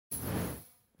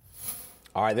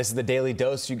All right, this is the Daily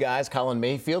Dose, you guys. Colin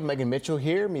Mayfield, Megan Mitchell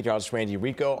here, meteorologist Randy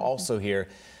Rico also here.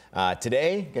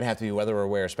 Today, going to have to be weather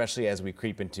aware, especially as we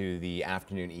creep into the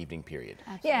afternoon, evening period.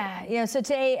 Absolutely. Yeah, so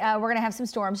today we're going to have some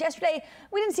storms. Yesterday,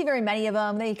 we didn't see very many of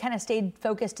them. They kind of stayed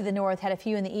focused to the north, had a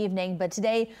few in the evening, but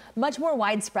today, much more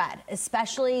widespread,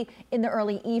 especially in the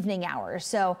early evening hours.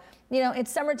 So, you know,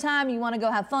 it's summertime, you want to go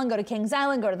have fun, go to Kings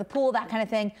Island, go to the pool, that kind of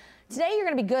thing. Today, you're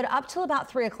going to be good up till about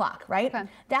 3 o'clock, right? Okay.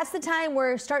 That's the time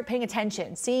where start paying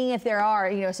attention, seeing if there are,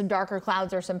 you know, some darker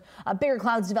clouds or some bigger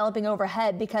clouds developing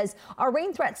overhead, because our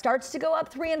rain threat starts to go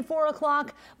up 3 and 4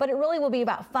 o'clock, but it really will be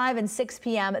about 5 and 6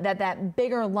 p.m. that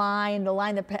bigger line, the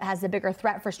line that has the bigger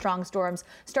threat for strong storms,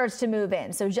 starts to move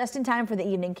in. So just in time for the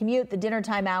evening commute, the dinner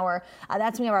time hour,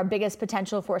 that's when we have our biggest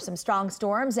potential for some strong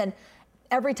storms. And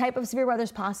every type of severe weather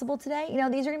is possible today. You know,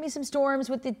 these are going to be some storms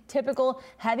with the typical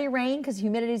heavy rain because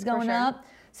humidity is going up,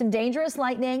 some dangerous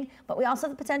lightning, but we also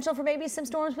have the potential for maybe some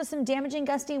storms with some damaging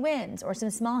gusty winds or some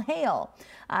small hail.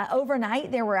 Overnight,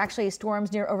 there were actually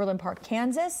storms near Overland Park,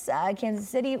 Kansas. Kansas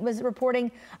City was reporting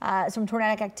some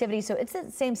tornadic activity, so it's the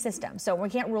same system. So we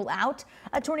can't rule out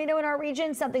a tornado in our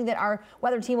region, something that our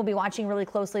weather team will be watching really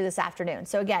closely this afternoon.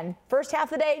 So again, first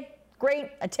half of the day,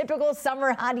 great, a typical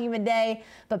summer hot humid day,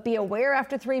 but be aware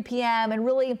after 3 p.m. and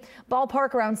really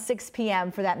ballpark around 6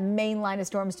 p.m. for that main line of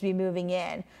storms to be moving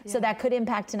in. Yeah. So that could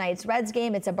impact tonight's Reds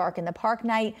game. It's a Bark in the Park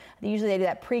night. Usually they do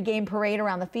that pregame parade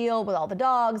around the field with all the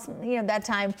dogs. You know, that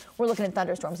time we're looking at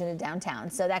thunderstorms into downtown.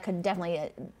 So that could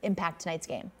definitely impact tonight's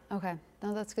game. Okay,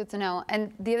 no, that's good to know.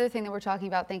 And the other thing that we're talking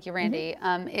about, thank you, Randy,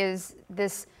 is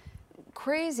this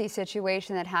crazy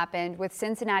situation that happened with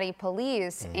Cincinnati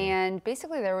police. And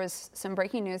basically there was some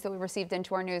breaking news that we received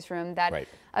into our newsroom that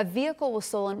a vehicle was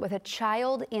stolen with a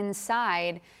child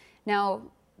inside. Now,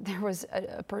 there was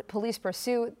a police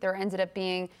pursuit. There ended up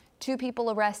being 2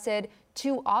 people arrested.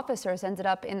 2 officers ended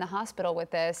up in the hospital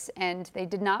with this, and they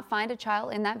did not find a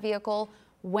child in that vehicle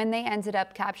when they ended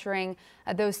up capturing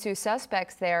those 2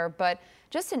 suspects there. But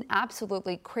just an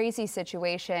absolutely crazy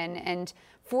situation. And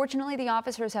fortunately, the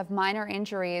officers have minor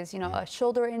injuries, you know, a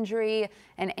shoulder injury,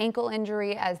 an ankle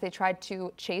injury as they tried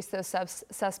to chase those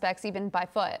suspects even by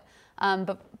foot.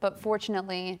 But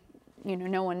fortunately, you know,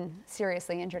 no one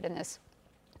seriously injured in this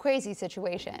crazy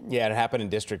situation. Yeah, it happened in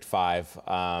District 5,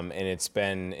 and it's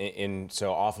been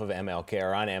so off of MLK,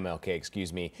 or on MLK,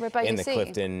 excuse me, right in the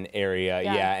Clifton area.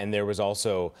 Yeah, and there was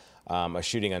also a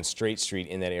shooting on Straight Street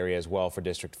in that area as well for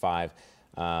District 5.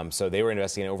 So they were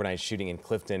investigating an overnight shooting in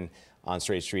Clifton on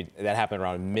Straight Street. That happened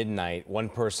around midnight. One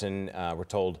person, we're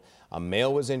told, a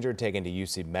male was injured, taken to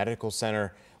UC Medical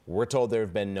Center. We're told there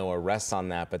have been no arrests on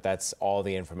that, but that's all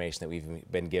the information that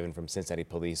we've been given from Cincinnati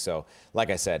Police. So, like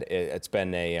I said, it's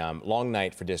been a long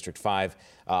night for District 5.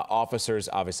 Officers,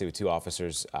 obviously with 2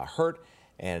 officers hurt,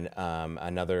 and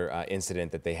another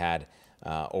incident that they had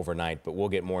overnight. But we'll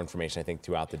get more information, I think,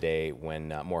 throughout the day when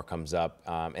more comes up.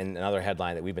 And another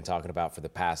headline that we've been talking about for the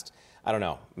past, I don't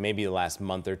know, maybe the last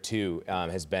month or 2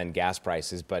 has been gas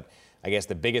prices. But I guess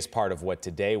the biggest part of what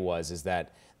today is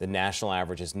that the national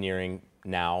average is nearing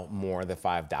now more the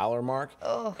 $5 mark.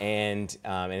 And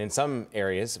in some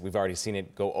areas, we've already seen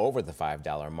it go over the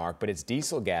 $5 mark. But it's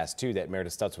diesel gas, too, that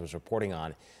Meredith Stutz was reporting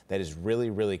on that is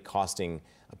really, really costing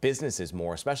businesses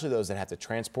more, especially those that have to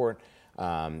transport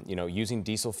you know, using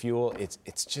diesel fuel.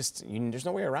 It's just, there's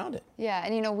no way around it. Yeah,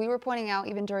 and you know, we were pointing out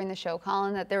even during the show,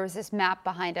 Colin, that there was this map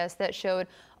behind us that showed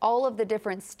all of the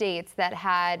different states that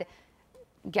had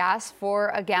gas for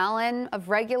a gallon of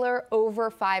regular over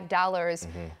 $5.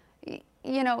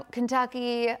 You know,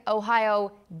 Kentucky,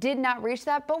 Ohio did not reach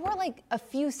that, but we're like a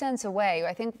few cents away.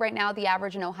 I think right now the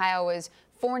average in Ohio is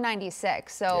 $4.96.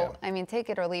 So, I mean,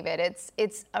 take it or leave it.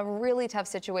 It's a really tough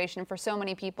situation for so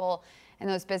many people and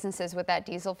those businesses with that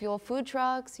diesel fuel, food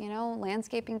trucks, you know,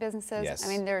 landscaping businesses. Yes. I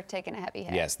mean, they're taking a heavy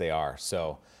hit. Yes, they are.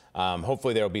 So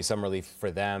hopefully there will be some relief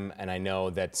for them. And I know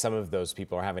that some of those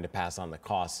people are having to pass on the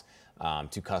costs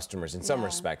to customers in some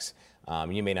respects.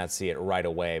 You may not see it right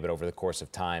away, but over the course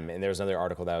of time. And there's another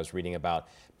article that I was reading about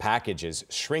packages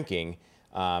shrinking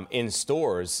in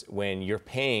stores when you're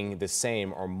paying the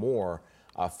same or more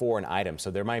for an item.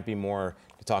 So there might be more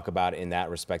to talk about in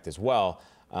that respect as well.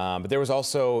 But there's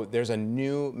a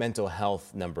new mental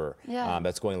health number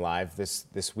that's going live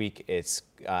this week. It's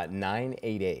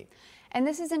 988. And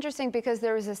this is interesting because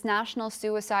there was this National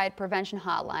Suicide Prevention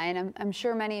Hotline. I'm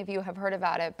sure many of you have heard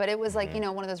about it, but it was like, you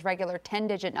know, one of those regular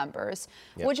 10-digit numbers,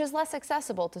 which is less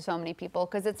accessible to so many people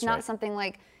because it's not something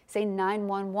like, say,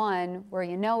 911, where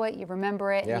you know it, you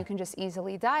remember it, and you can just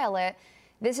easily dial it.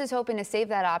 This is hoping to save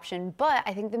that option. But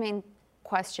I think the main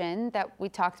question that we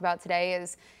talked about today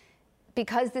is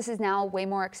because this is now way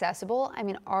more accessible, I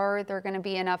mean, are there going to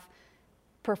be enough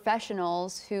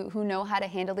professionals who know how to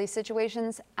handle these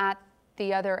situations at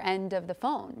the other end of the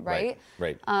phone, right?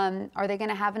 Right. Are they going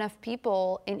to have enough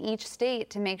people in each state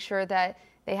to make sure that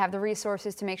they have the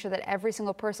resources to make sure that every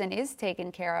single person is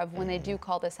taken care of when they do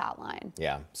call this hotline?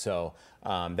 Yeah, so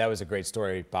that was a great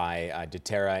story by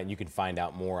doTERRA, and you can find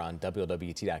out more on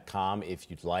WLWT.com if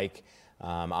you'd like.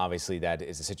 Obviously, that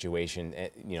is a situation,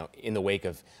 in the wake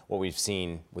of what we've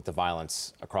seen with the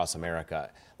violence across America.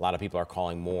 A lot of people are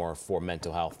calling more for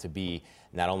mental health to be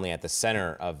not only at the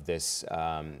center of this,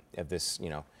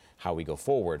 how we go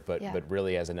forward, but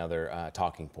really as another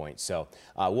talking point. So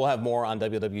we'll have more on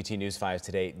WLWT News 5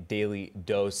 today. Daily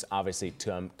Dose, obviously,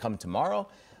 to come tomorrow.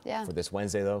 Yeah. For this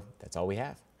Wednesday, though, that's all we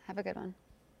have. Have a good one.